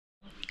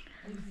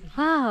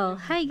Wow,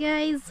 hi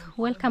guys,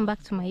 welcome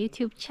back to my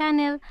YouTube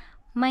channel.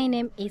 My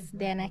name is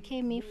Diana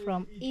Kemi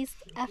from East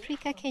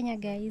Africa, Kenya,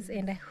 guys,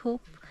 and I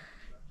hope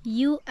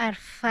you are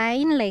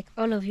fine, like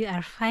all of you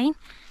are fine.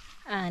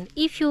 And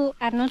if you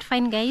are not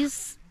fine,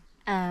 guys,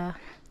 I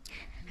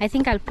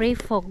think I'll pray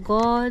for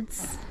God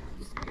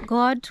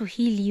to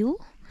heal you,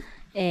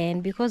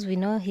 and because we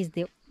know He's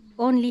the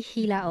only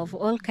healer of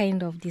all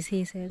kind of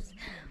diseases,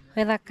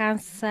 whether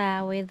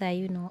cancer, whether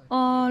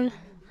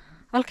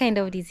all kind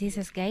of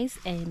diseases, guys,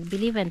 and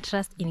believe and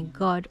trust in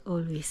God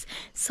always.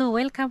 So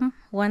welcome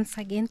once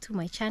again to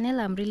my channel.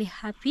 I'm really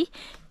happy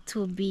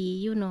to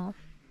be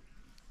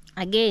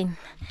again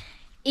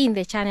in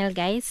the channel,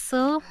 guys.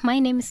 So my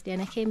name is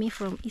Diana Kemi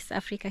from East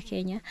Africa,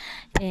 Kenya,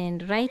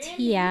 and right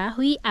here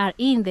we are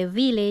in the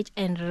village,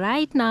 and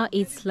right now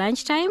it's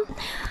lunchtime.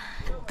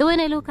 So when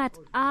I look at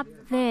up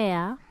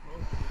there,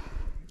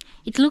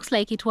 it looks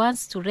like it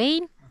wants to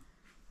rain,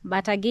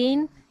 but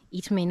again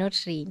it may not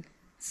rain.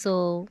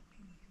 So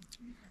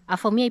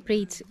for me, I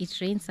pray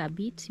it rains a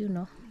bit,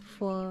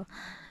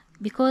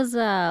 because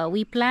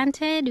we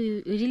planted,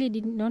 we really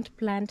did not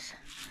plant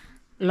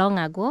long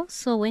ago.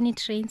 So when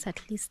it rains,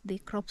 at least the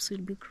crops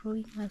will be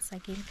growing once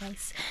again,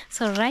 guys.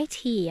 So right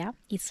here,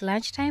 it's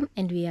lunchtime,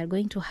 and we are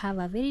going to have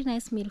a very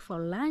nice meal for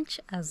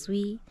lunch as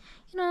we,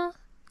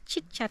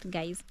 chit chat,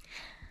 guys.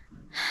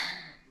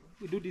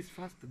 We do this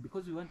fast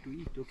because we want to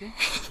eat, okay?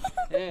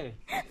 Hey,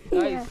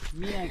 guys,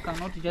 me, I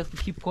cannot just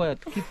keep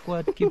quiet.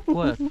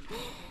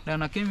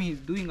 Diana Kemi is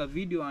doing a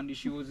video and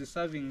she was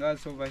serving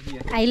us over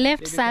here. I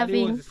left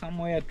serving. Was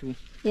somewhere too.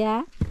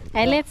 Yeah,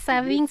 I left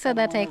serving so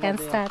that I can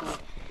start.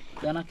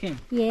 Diana Kemi?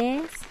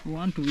 Yes. We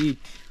want to eat.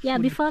 Yeah,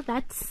 before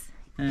that,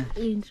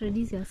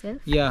 introduce yourself.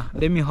 Yeah,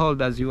 let me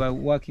hold as you are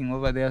working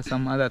over there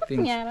some other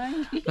things.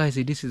 Yeah, guys,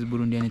 this is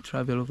Burundian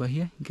Travel over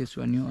here. In case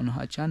you are new on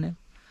her channel,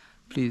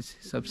 please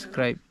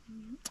subscribe.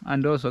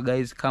 And also,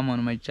 guys, come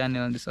on my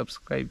channel and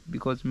subscribe,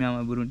 because me, I'm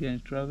a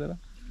Burundian traveler.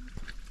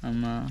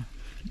 I'm a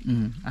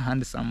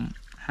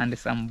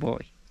handsome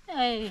boy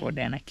for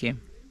Diana Kemi.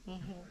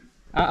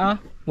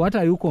 What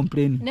are you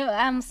complaining? No,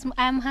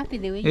 I'm happy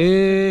the way you're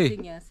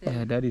introducing yourself.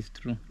 Yeah, that is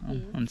true.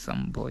 I'm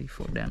handsome boy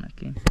for Diana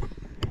Kemi.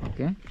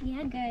 Okay.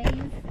 Yeah, guys.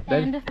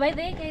 And by the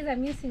way, guys,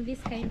 I'm using this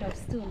kind of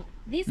stool.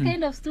 This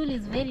kind of stool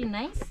is very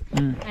nice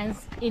and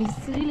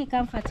it's really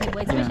comfortable,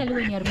 especially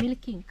when you're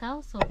milking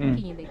cows or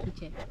cooking in the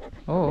kitchen.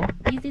 Oh.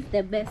 This is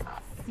the best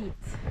seat.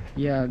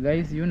 Yeah,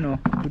 guys,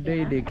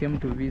 today they came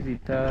to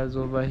visit us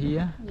over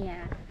here.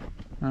 Yeah.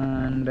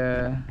 And,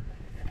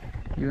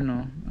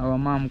 our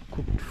mom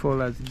cooked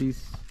for us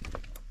this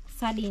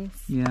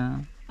sardines. Yeah.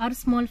 Or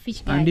small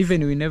fish, guys. And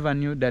even we never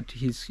knew that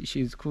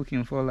she's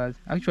cooking for us.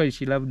 Actually,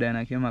 she loved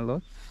Diana Kemi a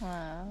lot.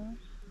 Wow.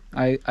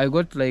 I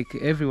got like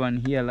everyone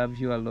here loves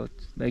you a lot,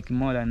 like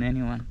more than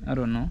anyone. I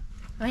don't know.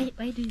 Why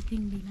do you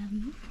think they love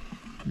you?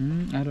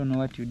 I don't know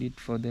what you did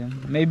for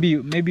them. Maybe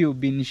you've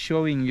been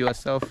showing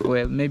yourself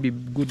well. Maybe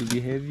good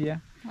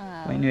behavior.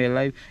 Wow. When you're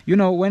alive.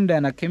 When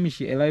Diana Kemi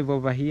she alive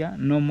over here,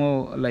 no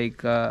more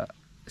like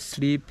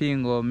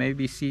sleeping or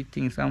maybe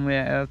sitting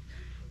somewhere else.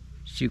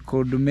 She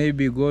could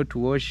maybe go to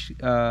wash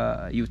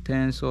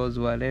utensils,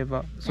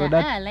 whatever. So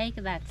I like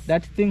that.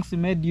 That things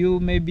made you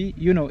maybe,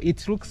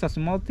 it looks a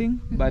small thing,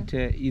 but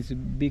it's a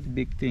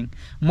big thing.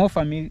 More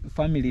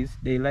families,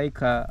 they like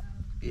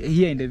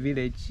here in the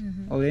village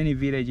or any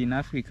village in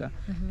Africa,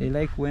 they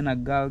like when a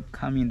girl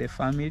come in the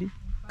family,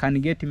 can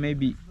get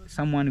maybe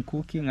someone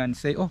cooking and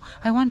say, oh,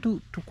 I want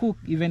to cook,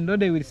 even though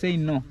they will say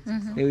no.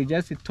 They will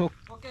just talk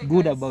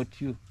good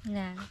about you.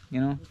 Yeah.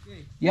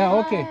 Yeah,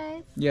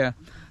 okay. Yeah.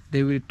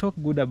 They will talk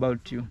good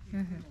about you.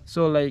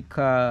 So like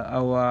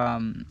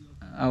our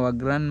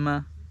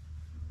grandma,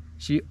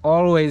 she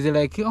always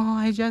like, oh,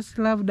 I just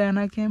love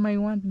Diana Kemi, I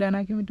want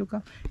Diana Kemi to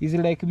come. It's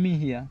like me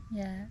here.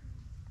 Yeah.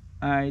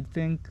 I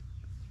think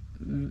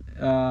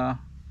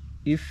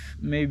if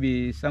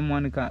maybe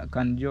someone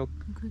can joke,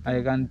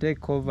 I can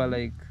take over,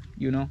 like,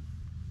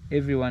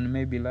 everyone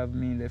maybe love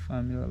me in the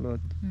family a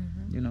lot.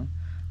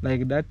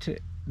 Like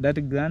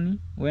that granny,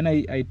 when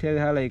I tell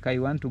her like I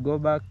want to go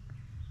back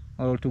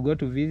or to go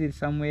to visit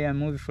somewhere and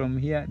move from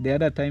here, the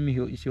other time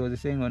she was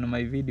saying on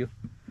my video,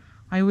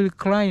 I will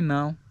cry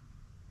now.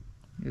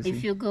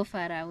 If you go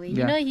far away.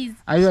 Yeah.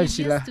 She's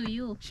used to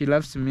you. She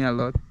loves me a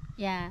lot.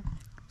 Yeah.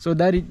 So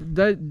that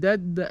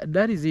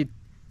is it.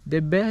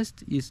 The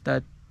best is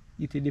that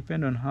it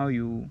depends on how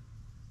you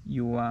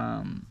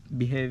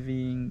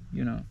behaving,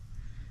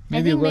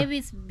 I think maybe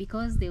it's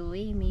because the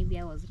way maybe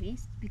I was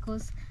raised,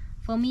 because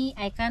for me,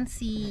 I can't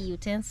see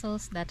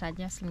utensils that are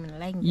just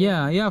lying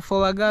there. Yeah.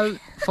 For a girl,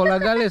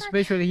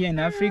 especially here in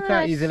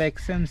Africa, is like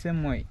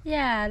same way.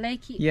 Yeah,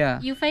 like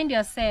you find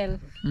yourself.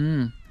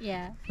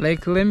 Yeah.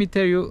 Like, let me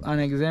tell you an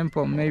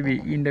example.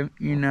 Maybe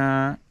in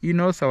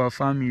our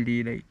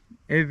family, like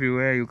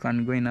everywhere you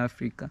can go in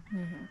Africa.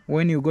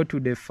 When you go to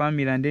the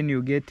family and then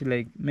you get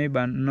like maybe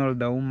an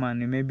older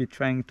woman maybe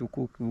trying to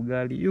cook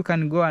ugali, you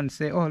can go and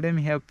say, oh, let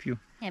me help you.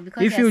 Yeah,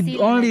 because if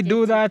you only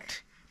do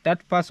that,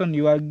 that person,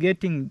 you are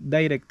getting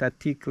direct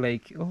attack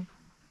like, oh,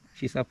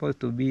 she's supposed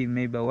to be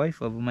maybe a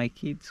wife of my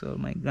kids or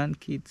my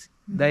grandkids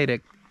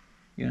direct,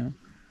 you know.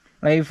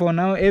 Like for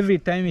now, every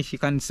time she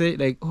can say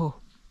like, oh,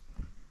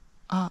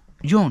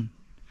 John,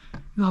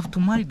 you have to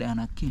marry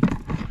Diana Kim,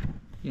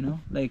 you know,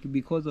 like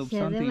because of She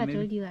has something. ever Maybe.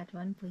 told you at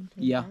one point.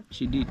 Like Yeah, that?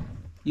 she did.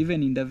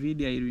 Even in the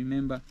video, I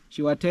remember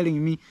she was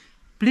telling me,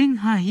 bring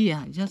her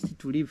here just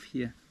to live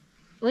here.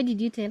 What did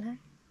you tell her?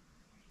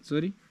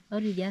 Sorry? Or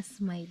you just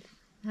smiled?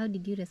 How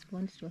did you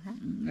respond to her?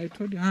 I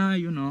told her,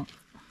 you know,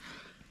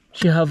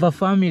 she have a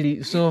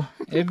family, so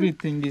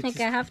everything is Like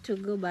I have to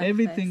go back.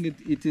 everything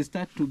it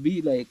start to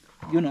be like,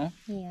 you know,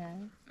 Yeah.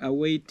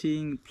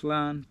 awaiting,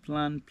 plan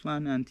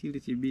until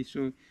it be.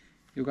 So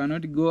you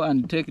cannot go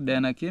and take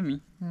Diana Kemi,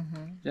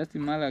 just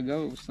marry a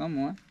girl or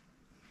someone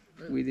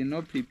with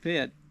no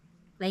prepared.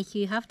 Like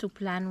you have to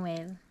plan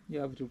well. You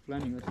have to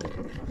plan yourself.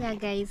 Yeah,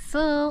 guys.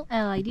 So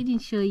I didn't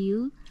show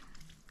you.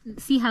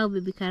 See how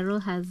baby Carol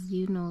has,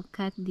 you know,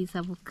 cut this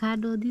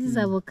avocado. This is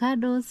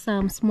avocado,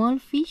 some small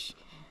fish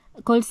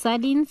called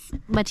sardines,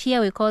 but here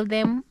we call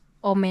them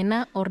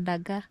omena or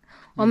daga.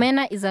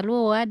 Omena is a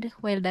Luo word,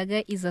 while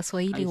daga is a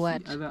Swahili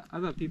word.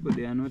 Other people,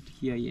 they are not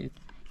here yet.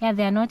 Yeah,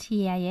 they are not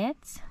here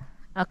yet.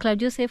 Claude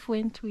Joseph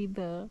went with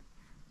the,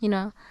 you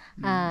know,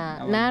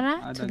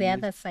 Nara to the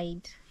other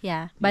side.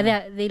 Yeah, but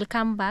they'll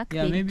come back.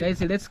 Yeah, maybe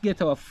guys, let's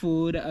get our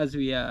food as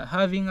we are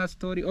having a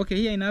story. Okay,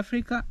 here in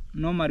Africa,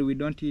 normally we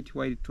don't eat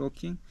while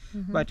talking,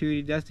 but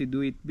we just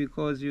do it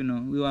because, you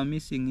know, we were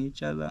missing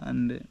each other,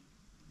 and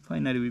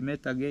finally we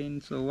met again.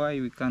 So why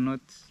we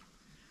cannot?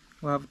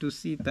 We have to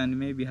sit and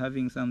maybe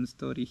having some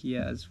story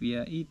here as we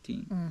are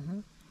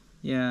eating.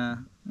 Yeah,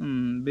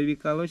 baby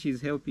Carol,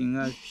 she's helping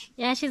us.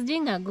 Yeah, she's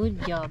doing a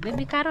good job.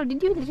 Baby Carol,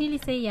 did you really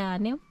say your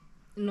name?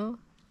 No.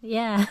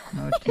 Yeah.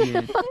 Not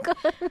yet.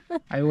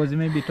 I was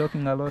maybe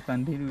talking a lot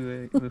until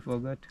we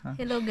forgot her.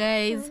 Hello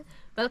guys,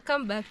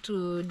 welcome back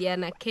to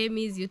Diana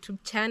Kemi's YouTube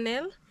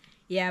channel.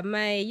 Yeah,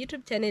 my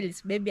YouTube channel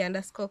is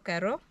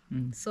baby_Carol.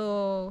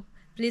 So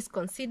please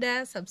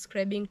consider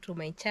subscribing to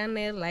my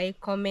channel, like,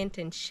 comment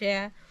and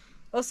share.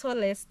 Also,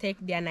 let's take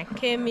Diana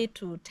Kemi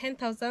to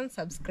 10,000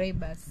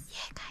 subscribers.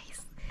 Yeah,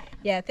 guys.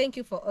 Yeah, thank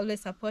you for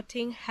always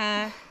supporting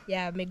her.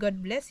 Yeah, may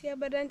God bless you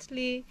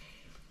abundantly.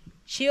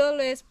 She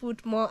always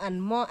put more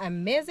and more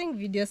amazing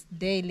videos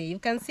daily. You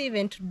can see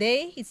even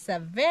today it's a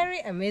very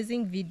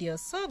amazing video.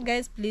 So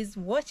guys, please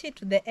watch it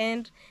to the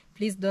end.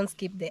 Please don't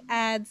skip the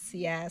ads.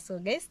 Yeah, so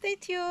guys, stay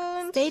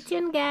tuned. Stay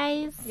tuned,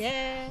 guys.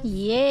 Yeah.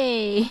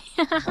 Yay.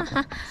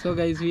 So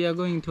guys, we are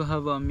going to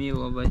have our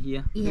meal over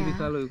here. Yeah. Baby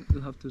Carol, you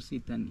have to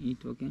sit and eat,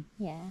 okay?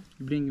 Yeah.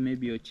 Bring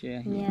maybe your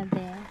chair here. Yeah,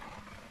 there.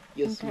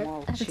 Your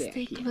small I'll chair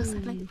stay here. close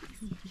like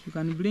this. You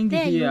can bring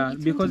There, it you here want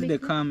it because to the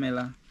be-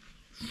 camera.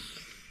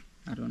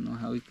 I don't know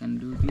how we can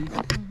do this.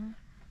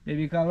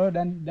 Baby Carol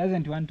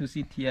doesn't want to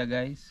sit here,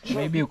 guys.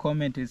 Maybe you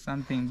commented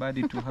something bad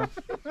to her.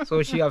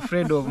 So she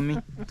afraid of me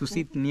to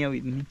sit near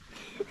with me.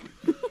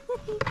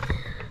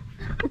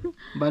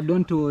 But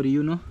don't worry,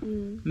 you know.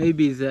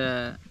 Maybe it's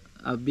a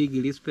big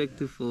respect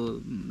for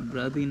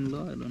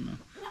brother-in-law, I don't know.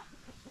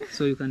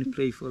 So you can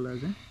pray for us,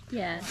 eh?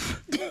 Yeah.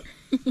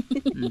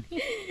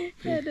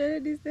 I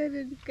already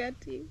started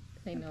cutting.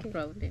 No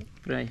problem.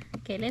 Pray.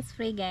 Okay, let's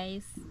pray,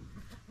 guys.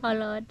 Oh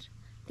Lord,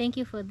 thank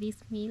you for this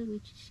meal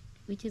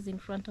which is in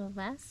front of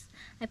us.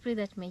 I pray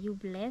that may you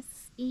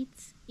bless it.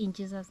 In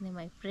Jesus' name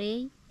I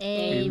pray.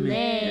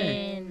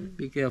 Amen.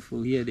 Be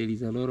careful here, there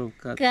is a lot of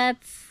cats.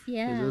 Cats,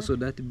 There's yeah. also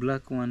that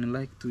black one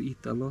like to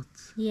eat a lot.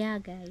 Yeah,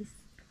 guys.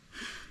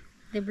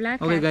 The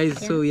black Okay cat,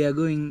 guys, yeah. so we are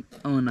going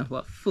on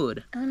our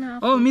food. Oh, no,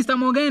 Oh, Mr.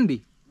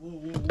 Mogendi,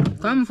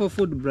 come for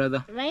food,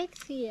 brother. right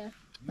here.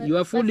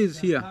 Your food is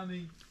here.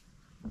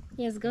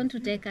 He is going to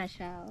take a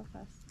shower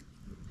first.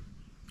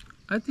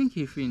 I think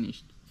he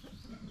finished.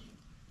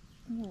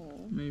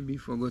 Oh, Maybe he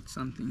forgot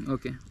something.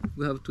 Okay,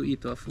 we have to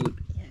eat our food.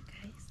 yeah,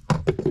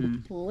 guys.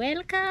 Mm.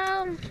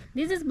 Welcome.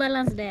 This is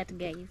balanced diet,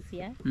 guys.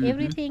 Yeah, Mhm.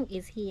 everything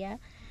is here.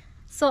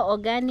 So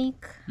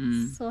organic,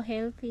 Mm. so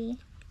healthy.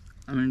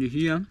 And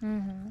here,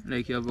 Mm-hmm.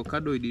 like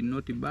avocado, we did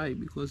not buy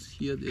because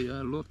here there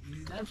are a lot.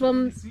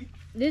 From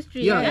this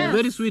tree. Yeah, yes.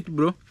 very sweet,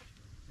 bro.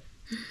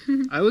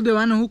 Are you the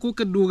one who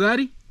cooked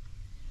dugari?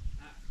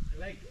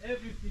 Like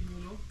everything,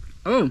 you know.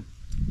 Oh,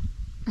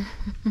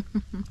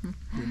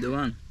 you're the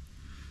one.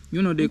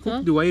 You know, they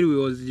cooked while we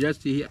was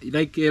just here,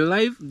 like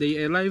alive.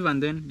 They alive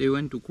and then they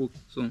went to cook.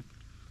 So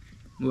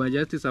we were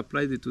just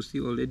surprised to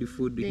see already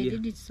food They here.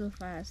 did it so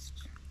fast.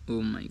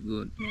 Oh my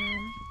god. Yeah.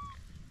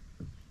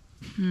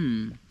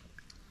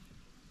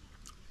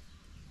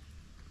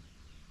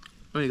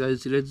 Alright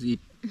guys, let's eat.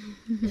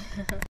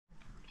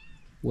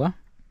 What?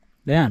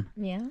 Diane,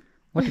 Yeah.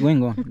 what's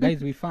going on?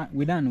 Guys, we done.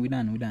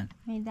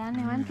 My dad,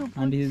 I want to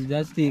And he's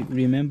just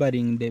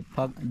remembering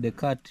the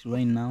cat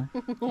right now.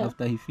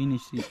 After she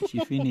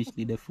finished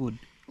the food.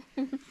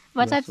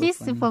 But You're at so least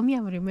funny. for me,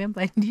 I've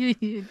remembered.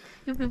 You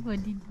people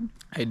didn't.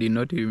 I did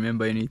not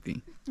remember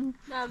anything. No,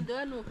 I'm the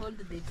one who hold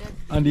the judge.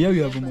 And here we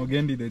have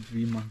Mogendi the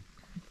dreamer.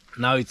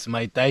 Now it's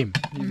my time.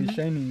 He's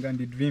shining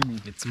and dreaming.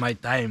 It's my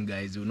time,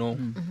 guys, you know.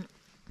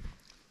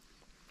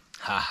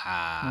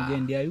 Haha.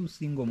 Mogendi, are you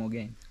single,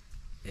 Mogendi?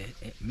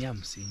 Me,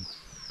 I'm single.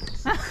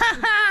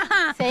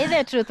 Say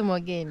the truth,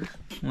 Mogendi.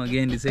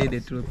 Mogendi, say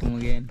the truth,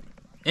 Mogendi.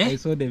 I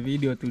saw the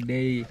video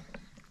today.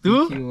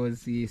 Too? She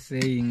was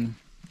saying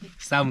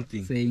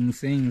Something.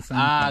 something.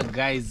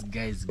 Guys.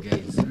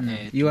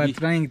 You are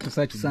trying to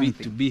search to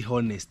something. be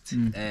honest,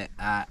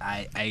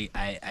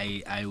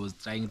 I was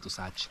trying to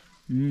search.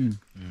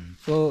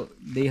 So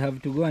they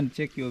have to go and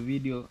check your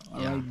video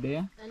right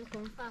there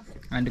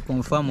and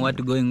confirm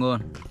what's going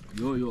on.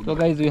 Yo. So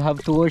guys, we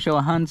have to wash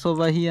our hands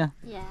over here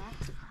Yeah.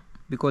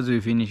 because we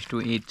finished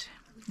to eat.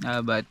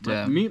 But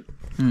Me,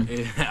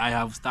 I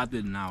have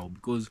started now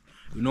because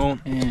you know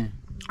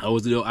I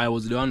was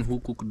the one who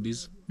cooked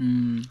this.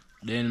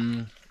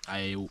 Then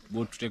I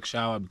go to take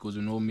shower because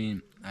you know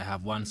me, I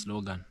have one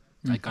slogan.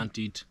 I can't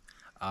eat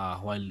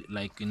while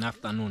like in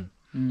afternoon.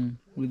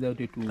 Without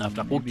it to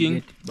After maybe cooking,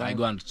 get I bad.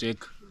 go and check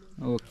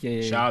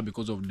Okay. shower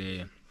because of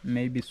the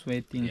Maybe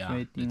sweating.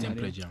 the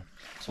temperature.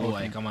 So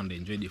I come and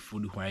enjoy the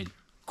food while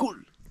cool.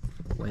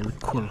 Well,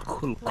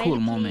 cool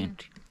clean.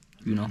 moment.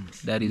 You know,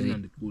 that is it.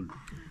 And cool.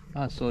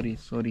 Sorry.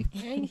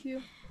 Thank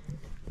you.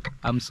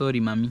 I'm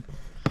sorry, mommy.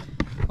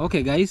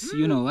 Okay, guys,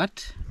 you know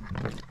what?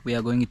 We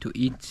are going to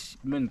eat.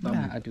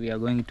 We are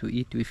going to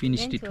eat. We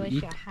finished it to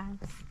eat.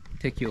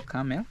 Take your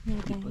camel.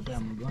 Because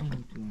I'm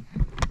going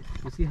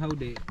to see how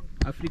the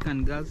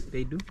African girls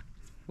they do.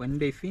 When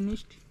they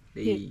finished,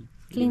 they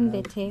Clean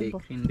the They table.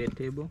 clean the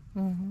table.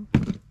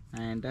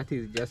 And that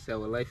is just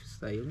our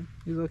lifestyle.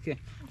 It's okay.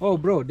 Oh,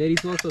 bro, there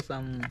is also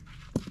some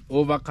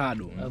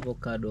Avocado.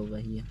 avocado over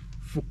here.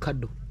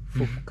 Focado.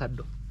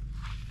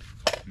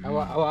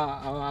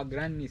 Our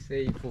granny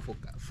say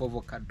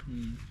fovocado.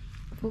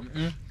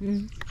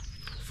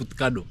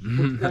 Futkado.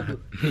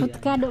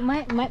 Avocado.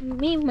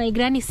 My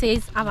granny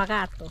says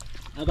avocado.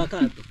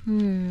 Avocado.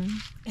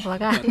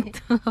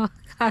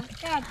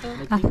 Avocado.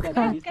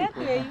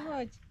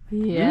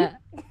 Yeah.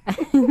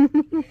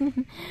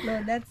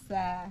 No, that's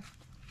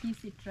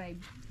PC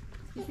tribe.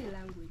 PC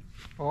language.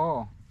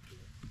 Oh.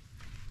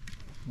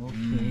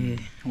 Okay.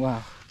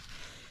 Wow.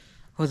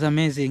 It was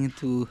amazing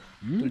to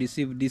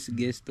receive this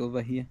guest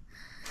over here.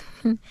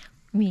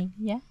 Me,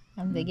 yeah,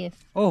 I'm the guest.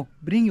 Oh,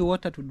 bring your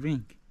water to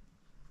drink.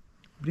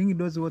 Bring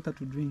those water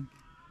to drink.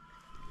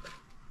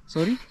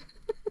 Sorry?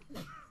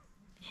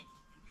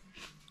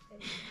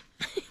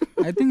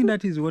 I think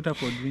that is water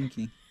for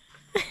drinking.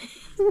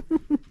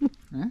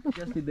 Huh?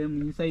 Just put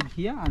them inside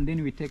here and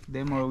then we take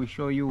them or we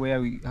show you where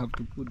we have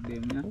to put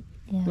them. Yeah?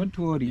 Yeah. Don't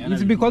worry.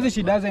 It's because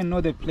she doesn't know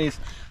the place.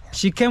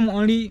 She came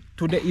only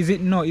today.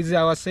 It's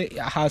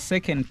her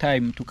second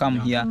time to come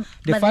here.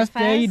 The But first the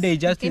day first they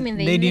just came in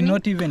the they did evening?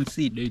 not even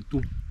sit. Day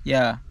 2.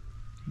 Yeah.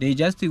 They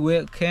just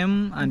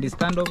came and they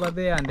stand over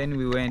there and then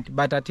we went.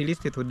 But at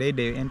least today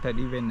they entered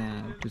even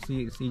to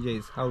see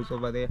CJ's house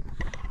over there.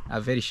 A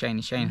very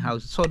shiny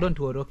house. So don't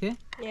worry, okay?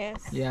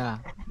 Yes. Yeah.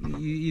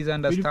 It's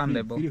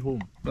understandable. Feel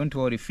home. Don't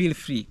worry. Feel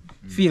free.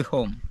 Feel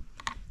home.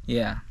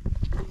 Yeah.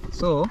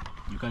 So,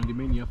 You can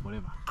remain here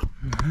forever.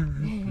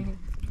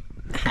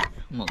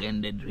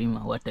 Morgan the dreamer,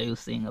 what are you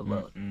saying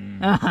about?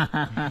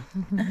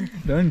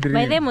 Don't dream.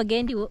 By the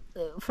Mogendi,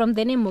 from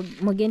the name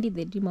Mogendi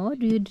the dreamer, what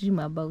do you dream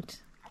about?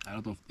 A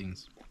lot of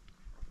things.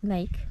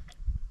 Like,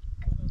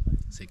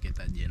 Secret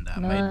agenda.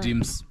 No. My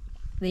dreams.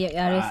 they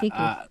are a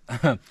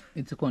secret.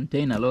 It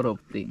contains a lot of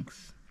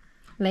things.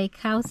 Like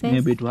houses,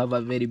 Maybe to have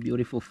a very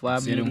beautiful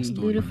family, Serious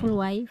story. beautiful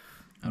wife.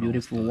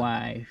 beautiful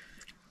wife,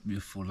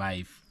 Beautiful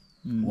life.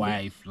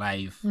 Wife,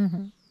 life.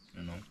 Mm-hmm.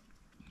 You know.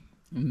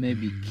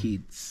 maybe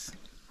kids,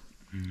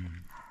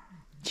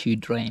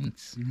 children,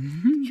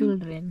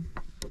 Children,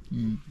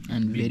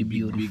 and very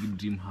beautiful. Big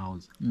dream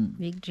house.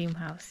 big dream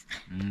house.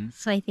 Mm.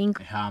 So I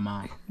think A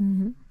hammer.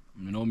 Mhm.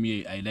 You know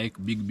me, I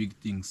like big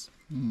things.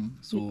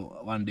 So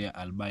one day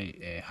I'll buy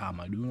a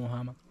hammer. Do you know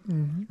hammer?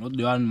 Not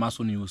the one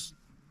Mason use.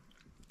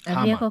 a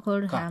Hammer. vehicle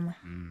called Car. Hammer.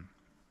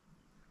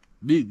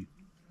 Big.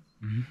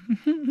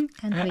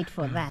 Can't wait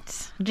for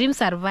that.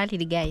 Dreams are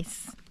valid,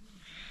 guys.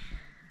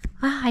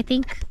 I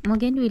think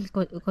Mogendi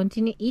will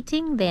continue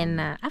eating. Then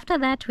after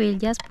that, we'll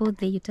just put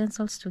the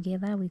utensils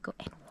together. We go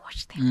and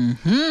wash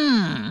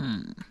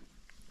them.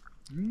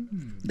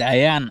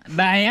 Diana.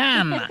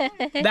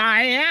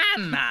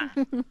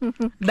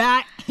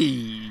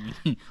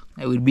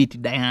 I will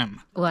beat Diana.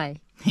 Why?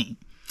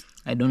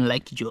 I don't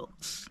like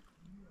jokes.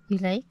 You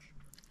like?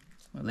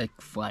 I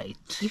like fight.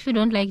 If you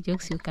don't like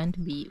jokes, you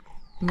can't be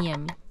near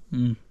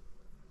me.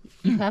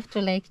 You have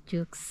to like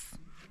jokes.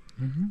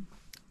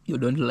 You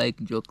don't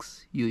like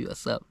jokes, you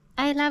yourself.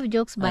 I love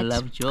jokes, I but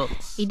love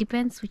jokes. it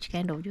depends which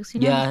kind of jokes.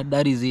 You know? Yeah,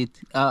 that is it.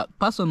 A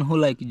person who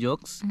like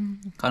jokes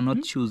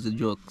cannot choose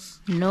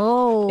jokes.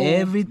 No.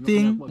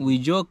 Everything we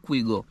joke,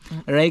 we go.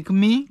 Like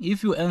me,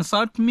 if you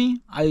insult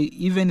me, I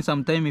even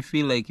sometimes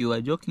feel like you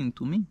are joking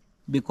to me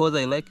because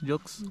I like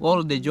jokes.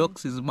 All the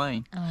jokes is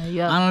mine.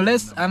 Yeah.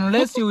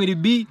 Unless you will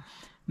be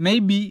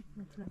maybe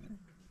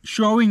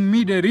showing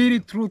me the real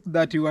truth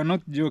that you are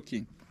not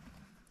joking.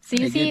 So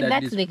you I see, get that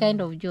that's this- the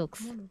kind of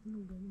jokes.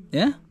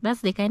 Yeah.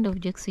 That's the kind of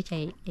jokes which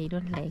I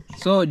don't like.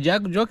 So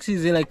jokes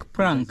is like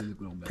prank.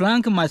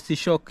 Prank must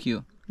shock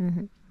you.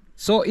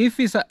 So if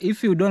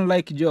you don't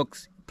like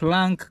jokes,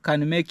 prank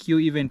can make you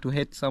even to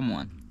hate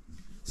someone.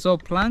 So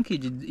prank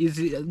is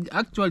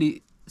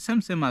actually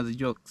same as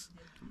jokes.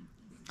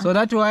 So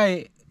that's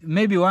why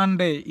maybe one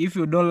day if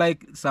you don't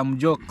like some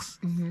jokes,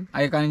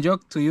 I can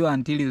joke to you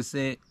until you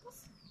say,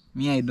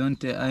 me I don't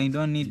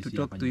need to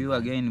talk to you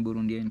again in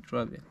Burundi and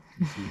travel.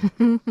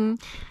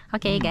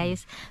 Okay,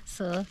 guys.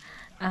 So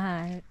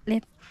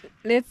let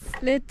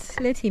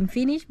him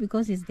finish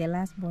because he's the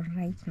last born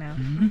right now.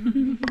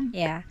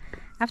 Yeah.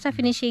 After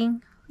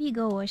finishing, we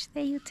go wash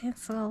the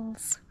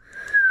utensils.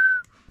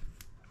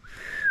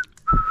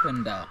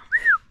 And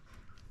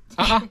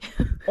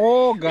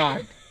oh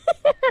God.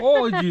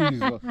 Oh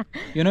Jesus.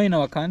 You know, in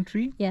our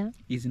country, Yeah.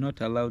 it's not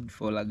allowed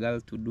for a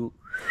girl to do.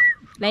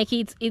 Like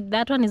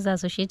that one is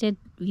associated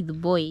with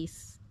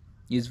boys.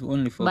 It's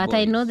only for But boys.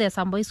 I know there's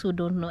some boys who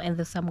don't know, and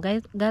there's some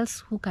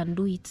girls who can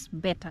do it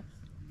better.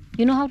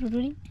 You know how to do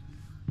it?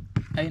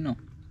 I know.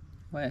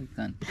 Why I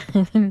can't?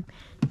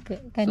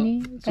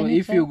 Can So you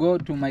if try? you go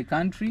to my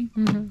country,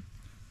 Mhm.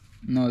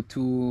 no,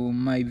 to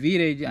my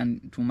village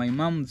and to my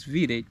mom's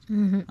village,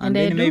 Mhm. and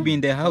they then do? maybe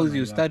in the house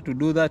you start to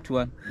do that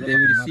one, they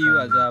will see you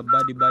as a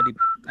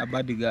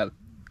bad girl.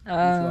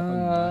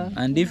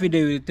 And if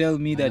they will tell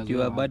me that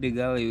you are a bad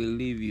girl, I will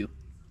leave you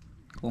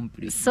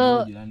completely.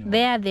 So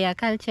their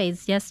culture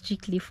is just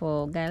strictly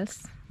for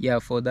girls. Yeah,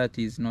 for that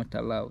is not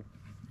allowed.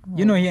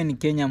 You know, here in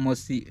Kenya,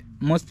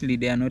 mostly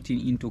they are not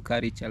into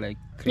culture like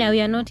crazy. Yeah,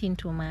 we are not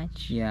into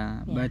much.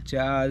 Yeah, but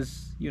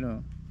as you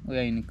know, we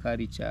are in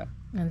culture.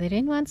 And the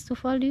rain wants to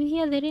fall. Do you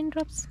hear the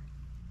raindrops?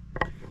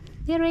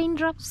 The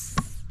raindrops.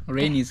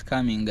 Rain is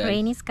coming, guys.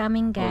 Rain is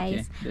coming,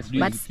 guys. Okay,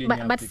 that's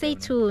But good. stay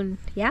tuned.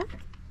 Yeah.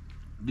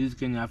 This is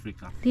Kenya,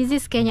 Africa. This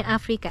is Kenya,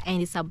 Africa,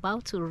 and it's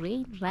about to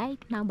rain right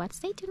now. But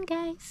stay tuned,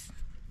 guys.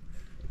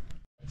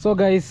 So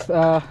guys,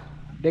 the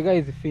guy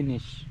is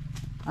finished,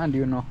 and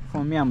you know,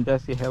 for me, I'm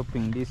just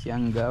helping this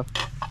young girl.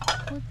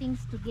 Put things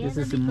together. This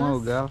is a small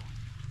because girl.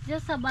 it's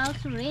just about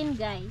to rain,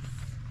 guys.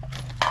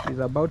 It's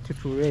about to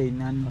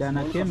rain, and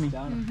Dana Kemi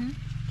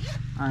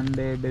and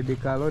baby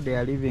Carlo, they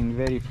are living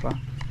very far.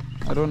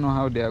 I don't know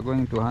how they are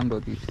going to handle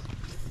this.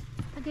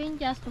 We're going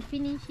just to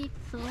finish it.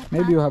 So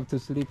Maybe you have to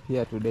sleep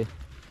here today.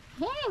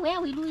 Hey, where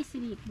will we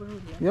sleep, bro?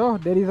 Yo,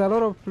 there is a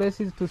lot of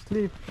places to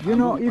sleep. You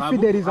know, if have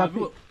there you- is a have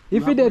you-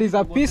 if you there have is a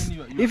forgotten piece,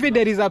 your if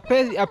there is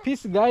a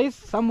piece, guys,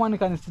 someone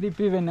can sleep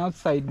even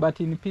outside, but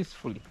in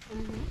peacefully.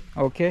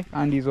 Okay,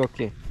 and it's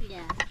okay. Yeah.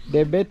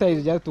 The better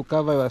is just to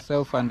cover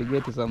yourself and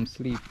get some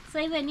sleep. So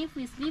even if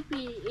we sleep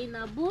in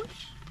a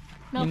bush,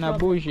 no in problem. a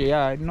bush,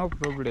 yeah, no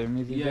problem.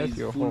 It's Yeah, just it's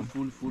your full,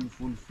 home. full.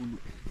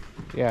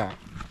 Yeah.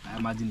 I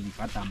imagine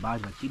nilipata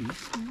mbali lakini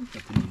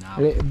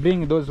nao.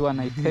 Bring those one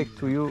I take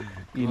to you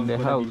in the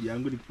house.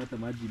 Yangu nikipata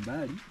maji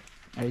mbali,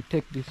 I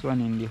take this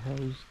one in the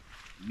house.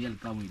 mimi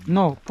alikaa mwenyewe.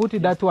 No,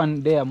 put that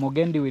one there.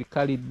 Mogendi will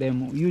carry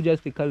them. You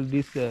just carry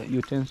these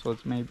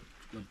utensils, maybe.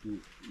 Kwa tu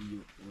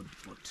hiyo old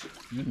pot.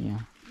 Yeah.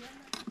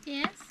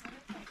 Yes.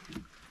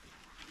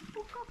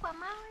 Uko kwa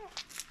mawe.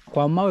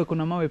 Kwa mawe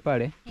kuna mawe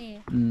pale.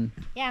 Yeah. Mm.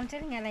 Yeah, I'm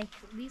telling you, like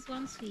these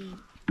ones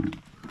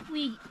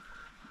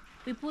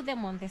we put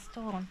them on the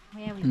stone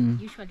where we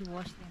usually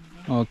wash them.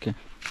 There. Okay.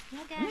 Yeah,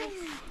 guys.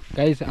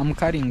 Guys, I'm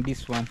carrying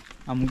this one.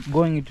 I'm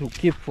going to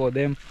keep for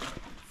them.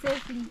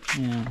 Safely.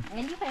 Yeah.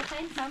 And if I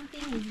find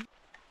something,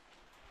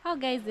 oh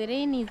guys, the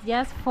rain is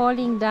just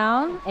falling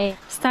down.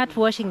 Start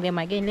washing them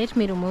again. Let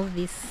me remove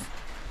this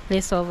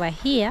place over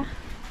here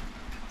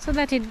so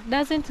that it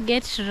doesn't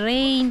get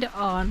rained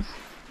on.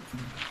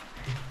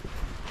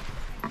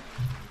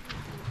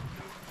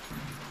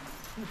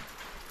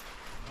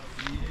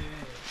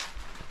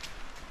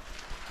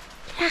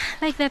 Yeah,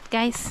 like that,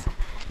 guys.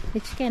 The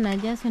chicken are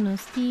just,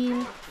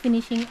 still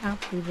finishing up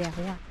with their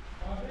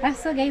work.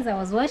 So guys, I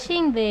was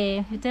washing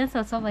the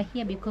utensils over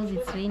here because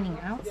it's raining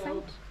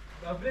outside.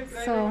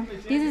 So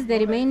this is the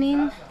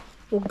remaining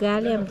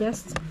ugali. I'm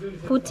just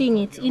putting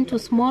it into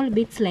small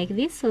bits like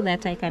this so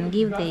that I can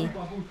give the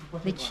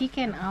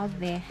chicken out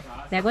there.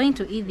 They're going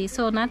to eat this,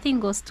 so nothing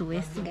goes to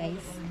waste,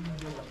 guys.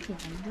 Here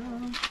we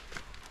go.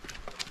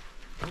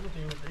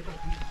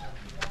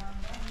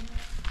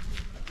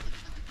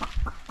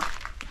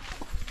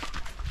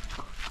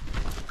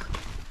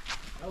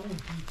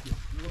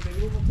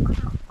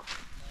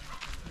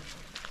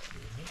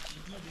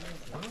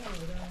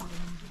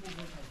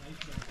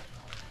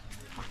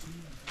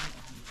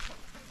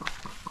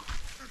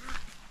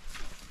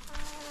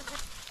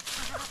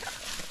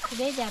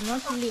 Today they are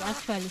not really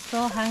actually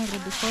so hungry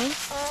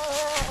because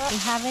they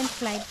haven't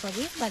flied for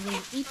this, but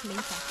they'll eat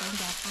later when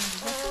they are hungry.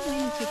 There's so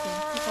many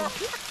chickens. You can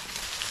see.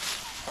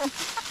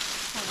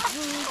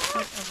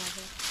 Over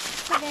there.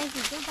 So guys,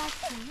 we go back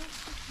to you.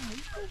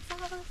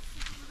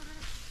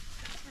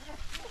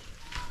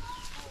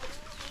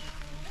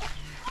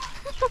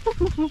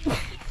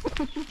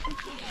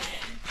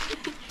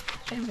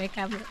 And my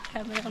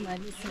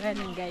cameraman is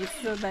running, guys,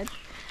 so that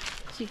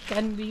she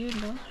can be,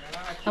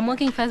 I'm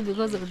walking fast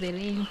because of the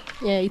rain.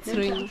 Yeah, it's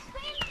raining.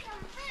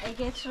 I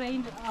get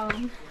rained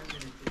on.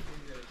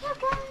 Yeah,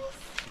 guys.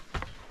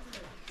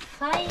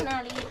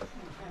 Finally,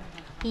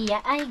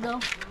 here I go.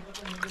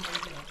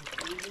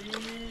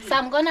 So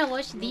I'm gonna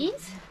wash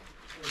these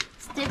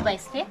step by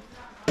step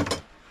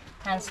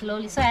and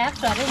slowly. So I have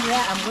to arrange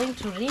where I'm going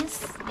to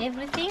rinse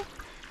everything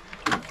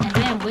and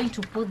where I'm going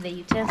to put the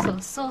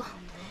utensils. So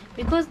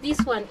because this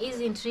one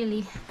isn't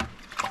really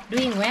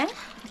doing well,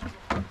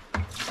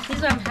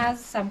 this one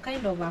has some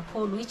kind of a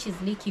hole which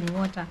is leaking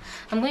water.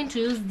 I'm going to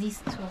use this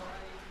too.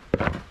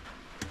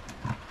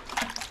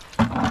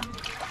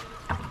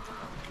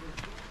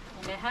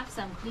 And I have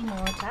some clean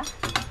water,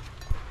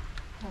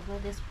 although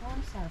the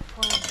spoons are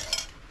full.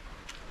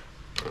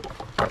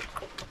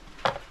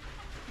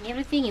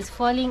 Everything is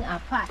falling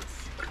apart.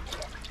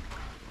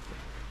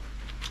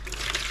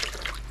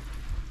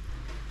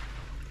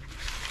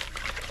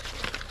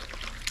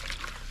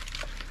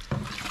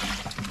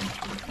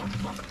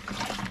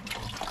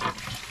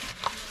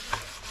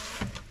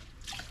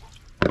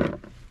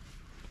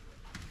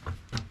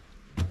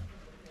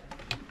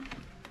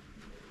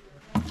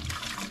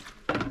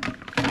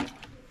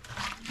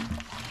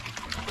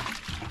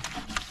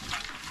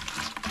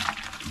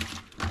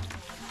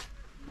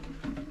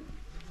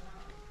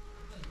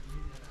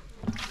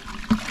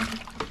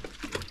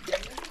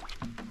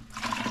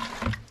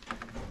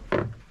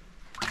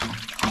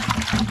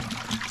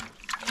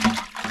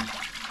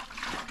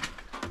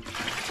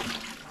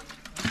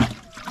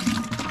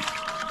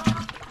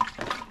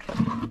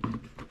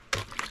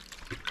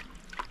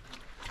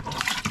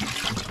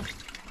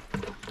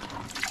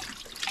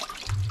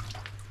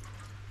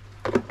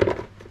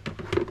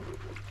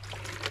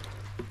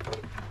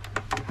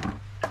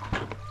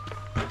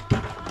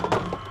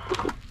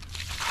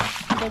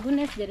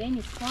 Goodness, the rain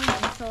is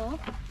falling, so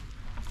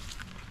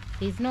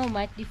there's no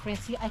much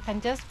difference. I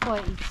can just pour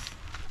it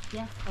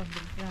just on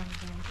the ground,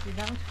 guys,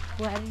 without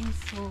worrying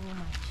so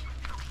much.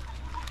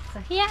 So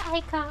here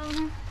I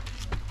come,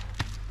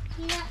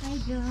 here I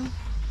go.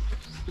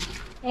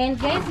 And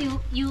guys,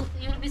 you'll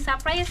be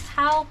surprised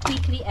how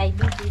quickly I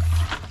do this.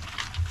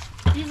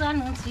 This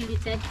one won't really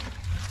take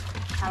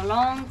a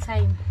long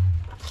time.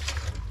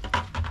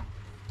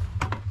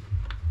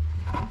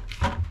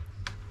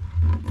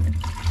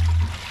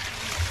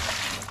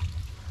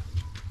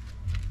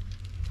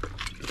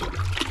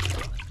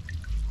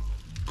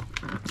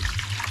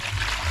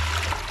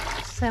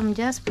 So I'm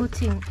just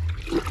putting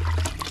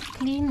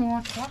clean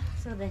water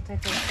so that I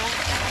can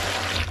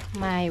start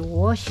my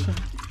washing.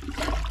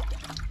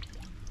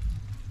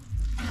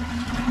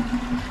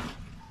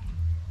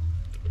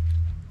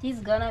 This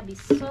is gonna be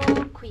so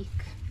quick.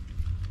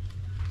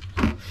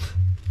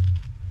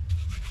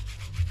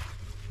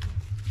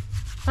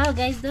 Wow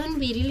guys, don't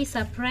be really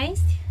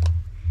surprised.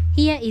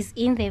 Here is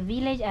in the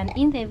village, and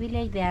in the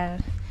village there are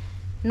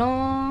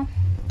no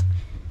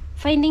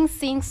finding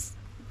sinks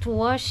to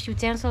wash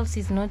utensils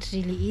is not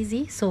really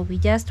easy, so we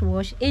just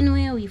wash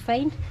anywhere we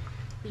find.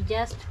 We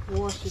just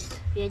wash it.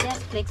 We are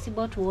just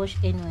flexible to wash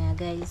anywhere,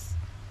 guys.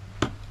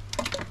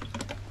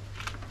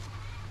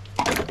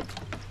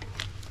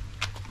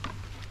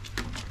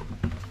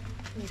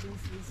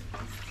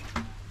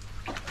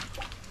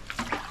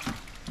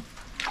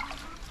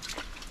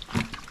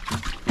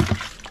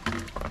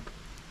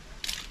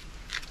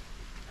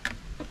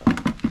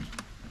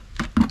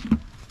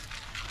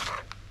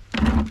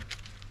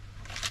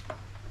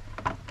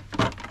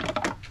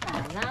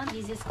 Now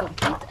this is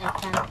complete. I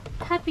can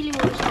happily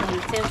wash my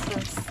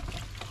utensils.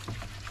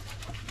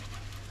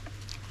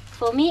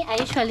 For me, I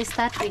usually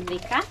start with the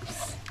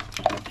cups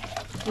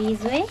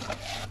this way.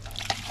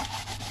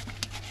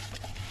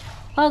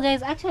 Oh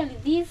guys, actually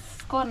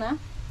this corner,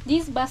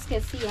 these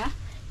baskets here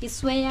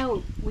is where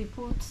we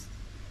put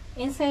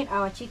inside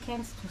our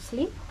chickens to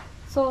sleep.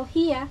 So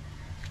here,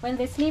 when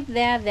they sleep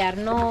there are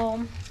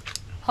no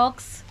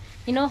hawks.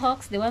 You know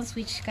hawks, the ones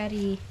which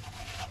carry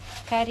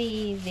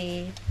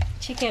the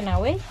chicken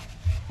away,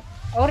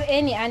 or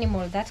any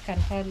animal that can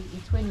carry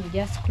it. When you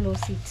just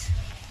close it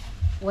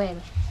well,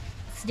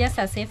 it's just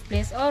a safe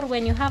place. Or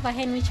when you have a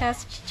hen which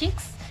has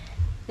chicks,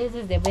 this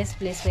is the best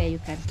place where you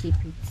can keep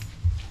it.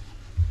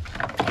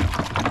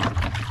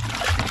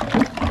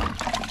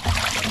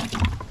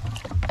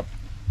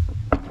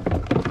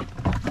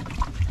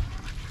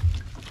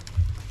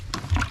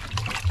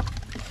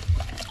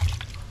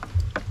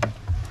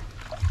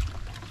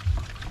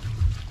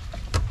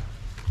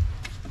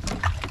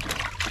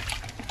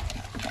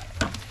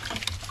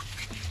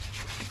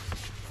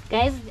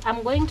 Guys,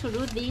 I'm going to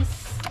do this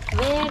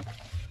very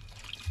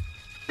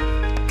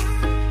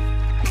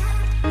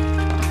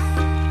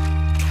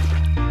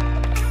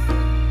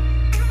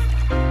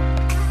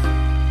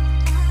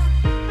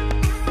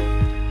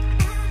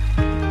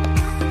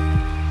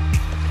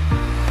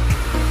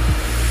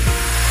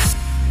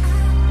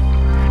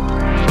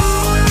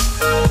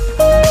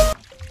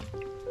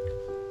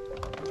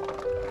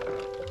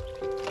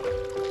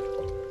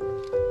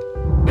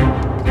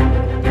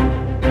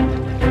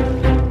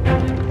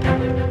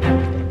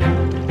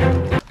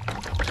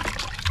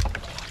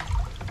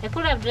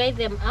dry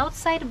them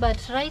outside, but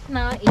right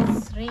now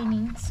it's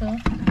raining, so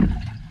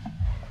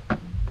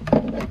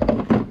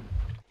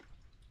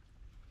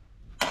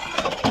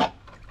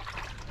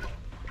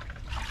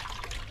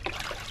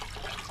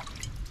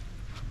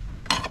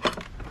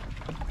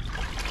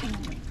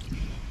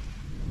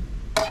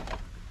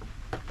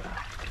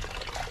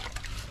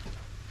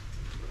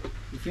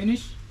You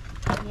finish?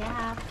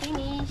 yeah,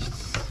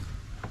 finished.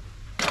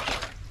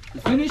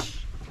 You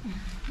finish?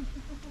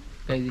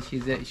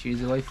 Guys,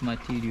 she's wife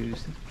material. You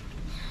see?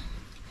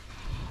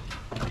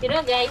 You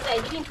know, guys,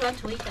 I didn't want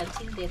to wait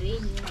until the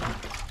rain.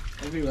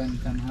 Everyone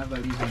can have a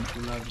reason to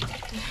love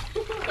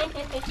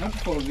it. Not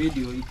for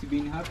video, it's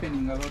been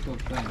happening a lot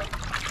of times.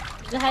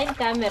 Behind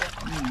camera.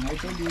 I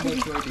told you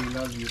that's why they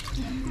love you.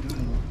 And they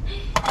don't know.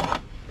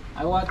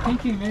 I was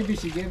thinking maybe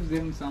she gave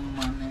them some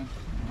money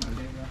or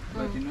whatever,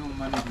 but you know,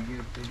 money she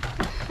gave them.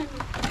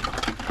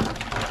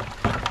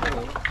 So,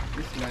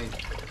 this life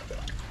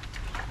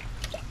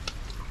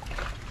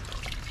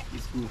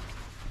is good.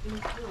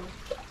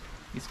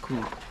 It's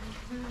cool.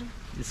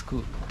 It's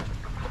cool.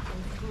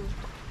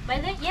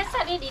 But then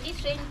yesterday, did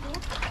it rain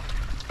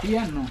too?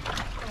 Here, no.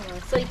 Oh,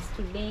 so it's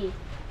today.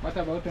 What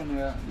about on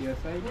your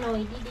side? No,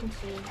 it didn't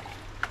rain.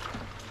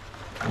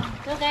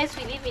 So guys,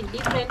 we live in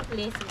different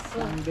places, so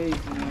Some days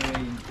no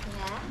rain.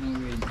 yeah. No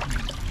rain.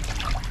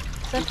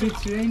 So If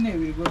it's rain, I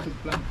will go to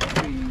plant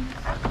trees.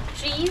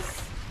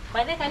 trees,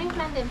 but then can you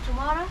plant them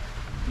tomorrow?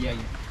 Yeah.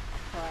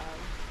 Wow.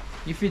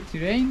 If it's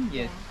rain,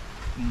 yes,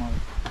 tomorrow.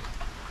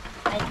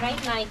 Like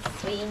right now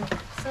it's raining.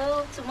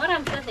 So tomorrow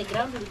I'm sure the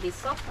ground will be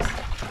soft.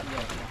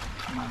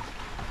 Yeah.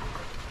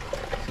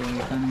 So we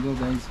can go,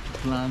 guys, to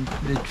plant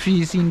the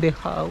trees in the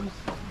house.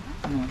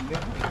 No, the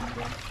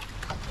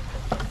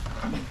house.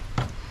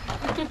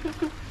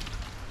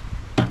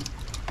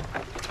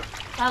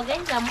 Now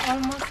guys, I'm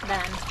almost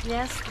done.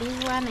 Just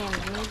this one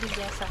and maybe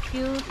just a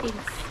few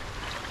things.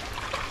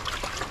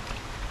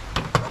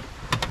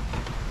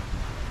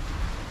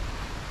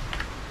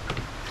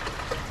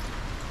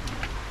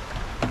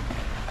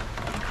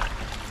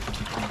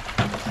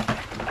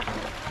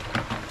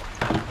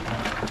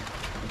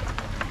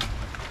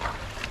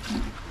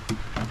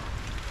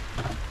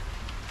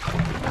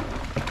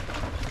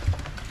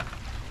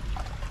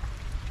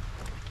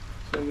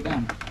 So we're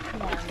done.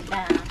 Yeah, I'm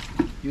done.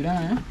 You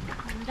done, eh?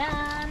 I'm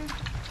done.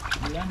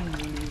 You done in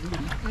the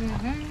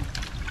Mm-hmm.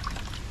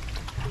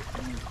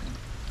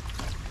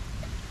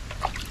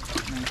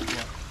 Nice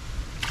work.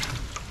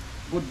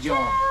 Good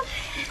job.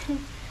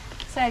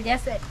 So I'll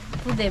just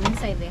put them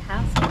inside the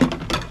house.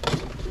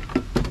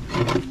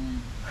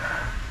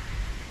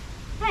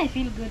 I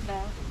feel good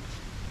now.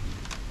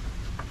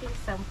 I feel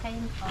some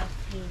kind of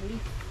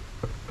relief.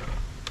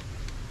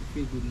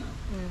 Feel good now.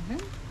 Mm-hmm.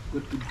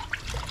 Good.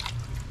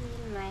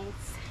 Feel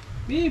nice.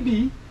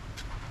 Baby.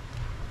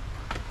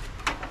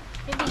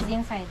 Maybe it's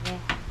inside there.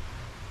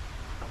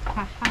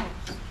 Her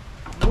house.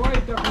 Boy,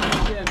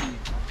 itakunyeshea mimi.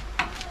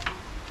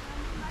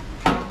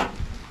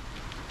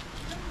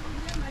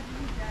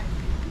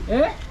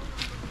 Eh?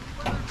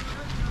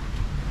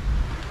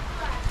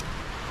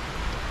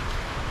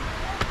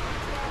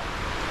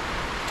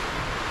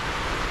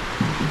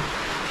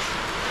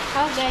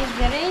 Oh guys,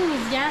 the rain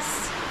is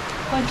just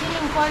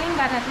continuing falling,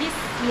 but at least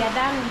we are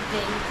done with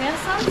the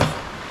utensils.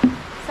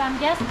 So I'm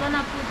just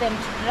gonna put them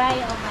to dry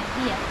over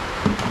here.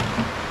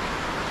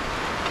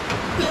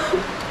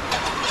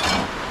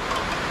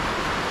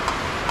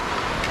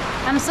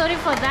 I'm sorry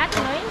for that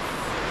noise,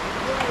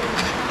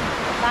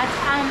 but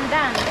I'm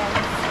done,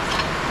 guys.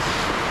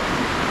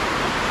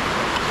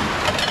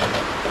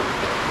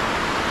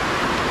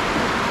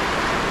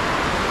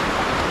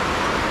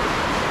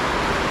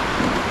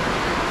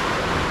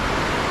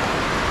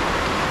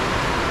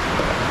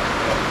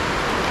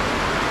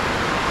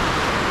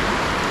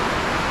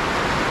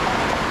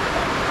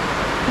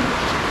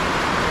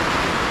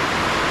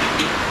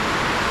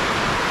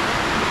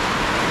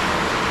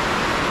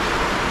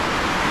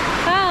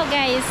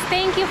 Guys,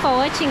 thank you for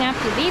watching up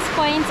to this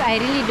point. I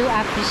really do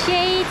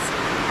appreciate.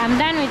 I'm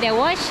done with the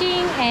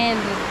washing and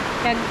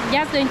we're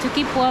just going to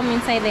keep warm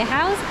inside the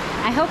house.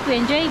 I hope you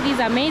enjoyed this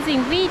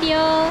amazing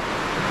video.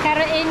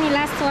 Carol, any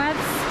last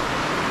words?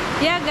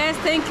 Yeah guys,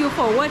 thank you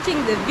for watching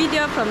the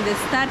video from the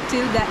start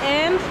till the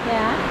end.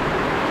 Yeah.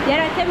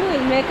 Yara Kemi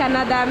will make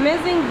another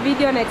amazing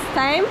video next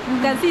time. You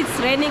can see it's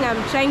raining. I'm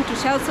trying to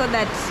shout so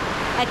that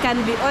I can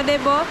be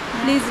audible.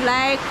 Please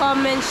like,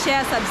 comment,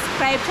 share,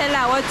 subscribe. Tell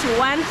her what you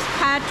want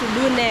her to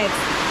do next.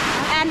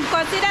 And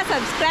consider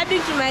subscribing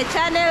to my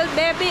channel,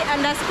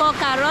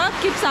 baby_Carol.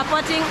 Keep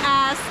supporting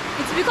us.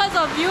 It's because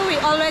of you we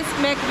always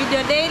make video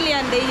daily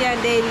and daily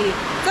and daily.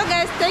 So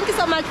guys, thank you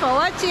so much for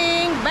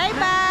watching. Bye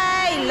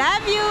bye.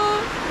 Love you.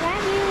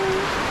 Love you.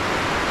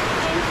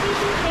 And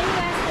any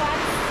last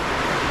words?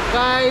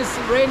 Guys,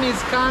 rain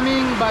is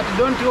coming, but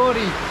don't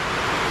worry.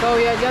 So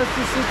we are just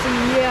sitting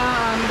here,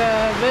 and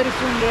very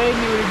soon the rain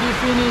will be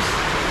finished.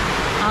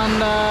 And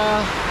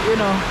you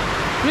know,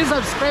 please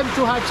subscribe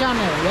to her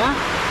channel. Yeah,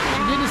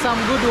 she did some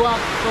good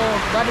work. So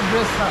God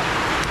bless her.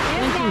 Yes,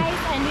 Thank you. guys,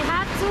 and we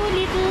have two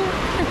little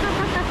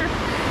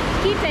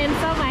kittens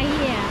over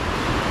here.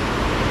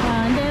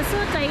 And they're so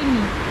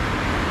tiny.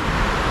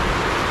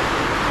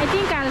 I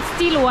think I'll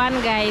steal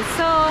one, guys.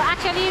 So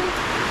actually,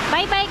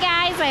 bye bye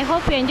guys. I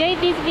hope you enjoyed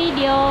this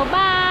video.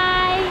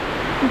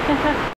 Bye.